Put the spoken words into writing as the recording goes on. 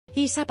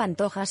Isa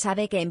Pantoja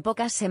sabe que en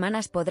pocas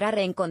semanas podrá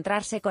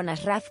reencontrarse con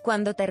Asraf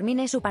cuando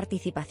termine su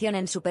participación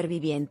en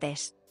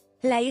Supervivientes.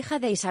 La hija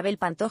de Isabel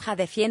Pantoja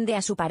defiende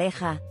a su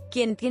pareja,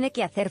 quien tiene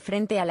que hacer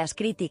frente a las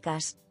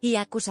críticas y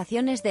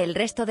acusaciones del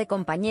resto de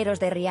compañeros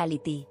de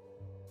reality.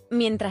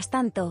 Mientras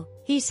tanto,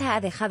 Isa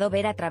ha dejado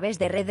ver a través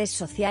de redes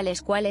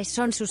sociales cuáles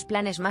son sus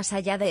planes más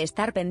allá de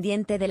estar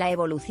pendiente de la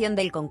evolución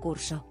del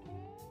concurso.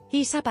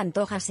 Isa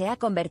Pantoja se ha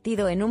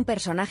convertido en un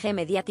personaje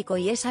mediático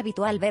y es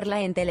habitual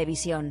verla en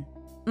televisión.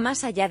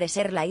 Más allá de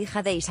ser la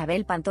hija de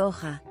Isabel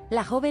Pantoja,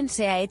 la joven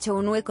se ha hecho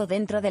un hueco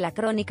dentro de la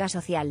crónica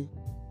social.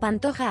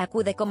 Pantoja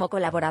acude como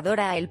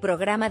colaboradora al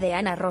programa de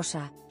Ana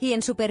Rosa, y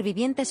en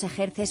Supervivientes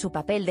ejerce su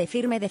papel de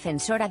firme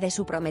defensora de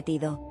su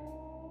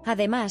prometido.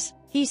 Además,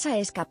 Isa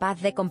es capaz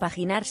de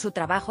compaginar su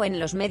trabajo en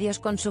los medios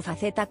con su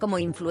faceta como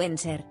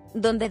influencer,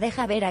 donde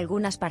deja ver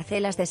algunas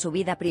parcelas de su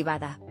vida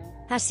privada.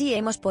 Así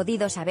hemos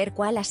podido saber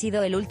cuál ha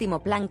sido el último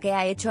plan que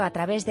ha hecho a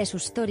través de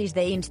sus stories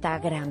de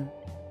Instagram.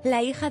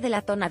 La hija de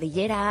la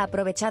tonadillera ha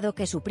aprovechado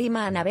que su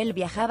prima Anabel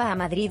viajaba a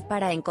Madrid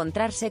para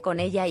encontrarse con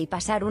ella y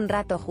pasar un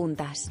rato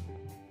juntas.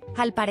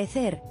 Al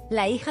parecer,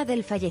 la hija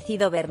del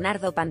fallecido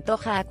Bernardo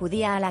Pantoja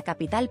acudía a la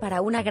capital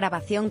para una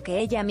grabación que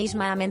ella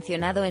misma ha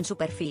mencionado en su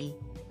perfil.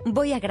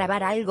 Voy a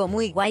grabar algo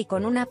muy guay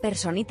con una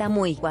personita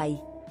muy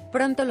guay.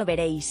 Pronto lo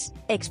veréis,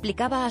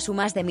 explicaba a su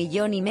más de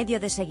 1,5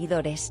 millones de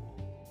seguidores.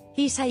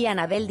 Isa y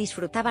Anabel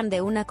disfrutaban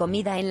de una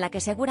comida en la que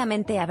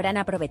seguramente habrán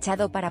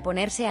aprovechado para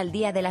ponerse al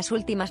día de las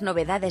últimas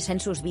novedades en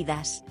sus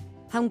vidas.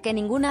 Aunque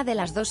ninguna de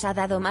las dos ha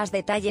dado más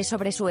detalles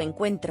sobre su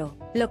encuentro,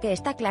 lo que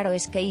está claro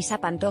es que Isa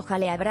Pantoja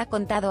le habrá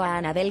contado a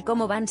Anabel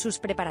cómo van sus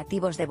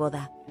preparativos de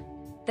boda.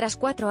 Tras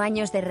 4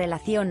 años de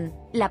relación,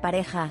 la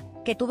pareja,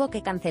 que tuvo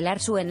que cancelar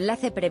su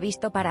enlace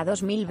previsto para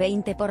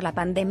 2020 por la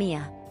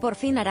pandemia, por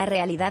fin hará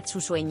realidad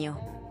su sueño.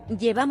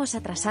 Llevamos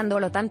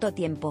atrasándolo tanto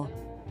tiempo.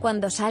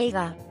 Cuando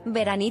salga,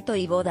 veranito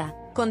y boda,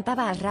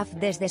 contaba Asraf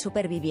desde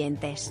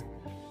Supervivientes.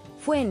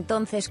 Fue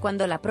entonces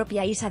cuando la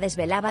propia Isa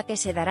desvelaba que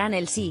se darán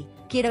el sí,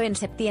 quiero en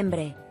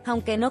septiembre,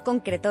 aunque no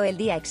concretó el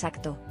día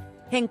exacto.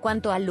 En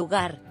cuanto al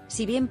lugar,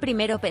 si bien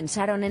primero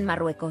pensaron en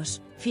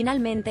Marruecos,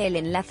 finalmente el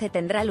enlace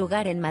tendrá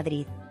lugar en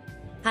Madrid.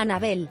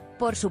 Anabel,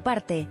 por su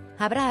parte,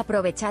 habrá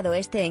aprovechado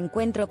este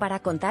encuentro para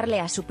contarle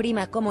a su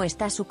prima cómo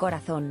está su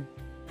corazón.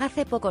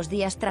 Hace pocos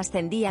días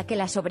trascendía que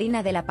la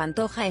sobrina de la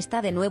Pantoja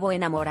está de nuevo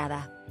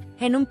enamorada.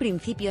 En un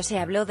principio se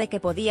habló de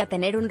que podía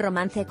tener un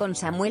romance con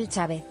Samuel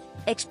Chávez,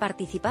 ex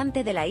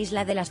participante de la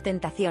Isla de las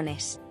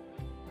Tentaciones.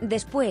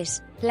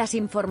 Después, las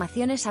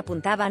informaciones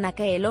apuntaban a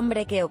que el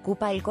hombre que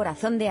ocupa el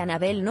corazón de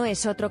Anabel no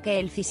es otro que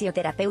el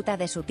fisioterapeuta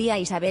de su tía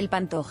Isabel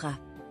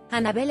Pantoja.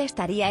 Anabel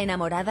estaría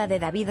enamorada de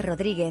David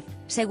Rodríguez,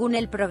 según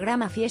el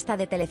programa Fiesta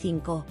de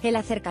Telecinco. El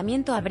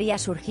acercamiento habría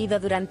surgido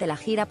durante la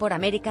gira por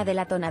América de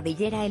la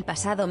tonadillera el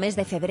pasado mes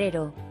de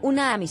febrero,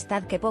 una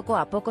amistad que poco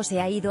a poco se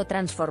ha ido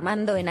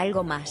transformando en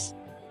algo más.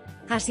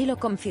 Así lo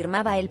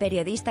confirmaba el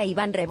periodista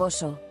Iván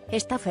Reboso: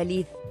 está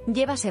feliz,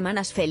 lleva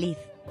semanas feliz,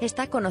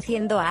 está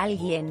conociendo a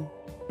alguien.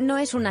 No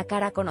es una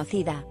cara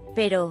conocida,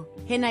 pero,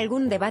 en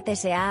algún debate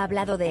se ha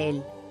hablado de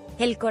él.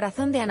 El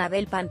corazón de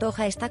Isabel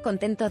Pantoja está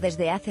contento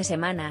desde hace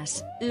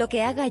semanas, lo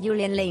que haga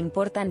Julien le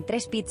importan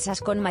 3 pizzas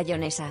con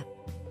mayonesa.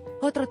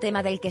 Otro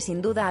tema del que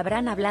sin duda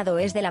habrán hablado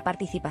es de la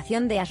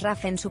participación de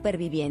Asraf en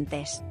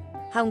Supervivientes.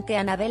 Aunque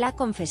Anabel ha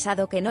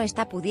confesado que no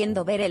está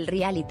pudiendo ver el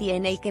reality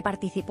en el que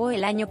participó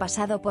el año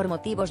pasado por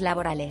motivos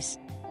laborales.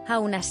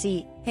 Aún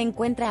así,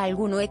 encuentra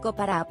algún hueco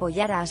para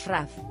apoyar a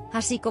Asraf,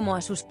 así como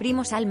a sus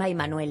primos Alma y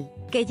Manuel,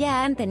 que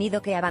ya han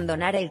tenido que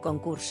abandonar el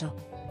concurso.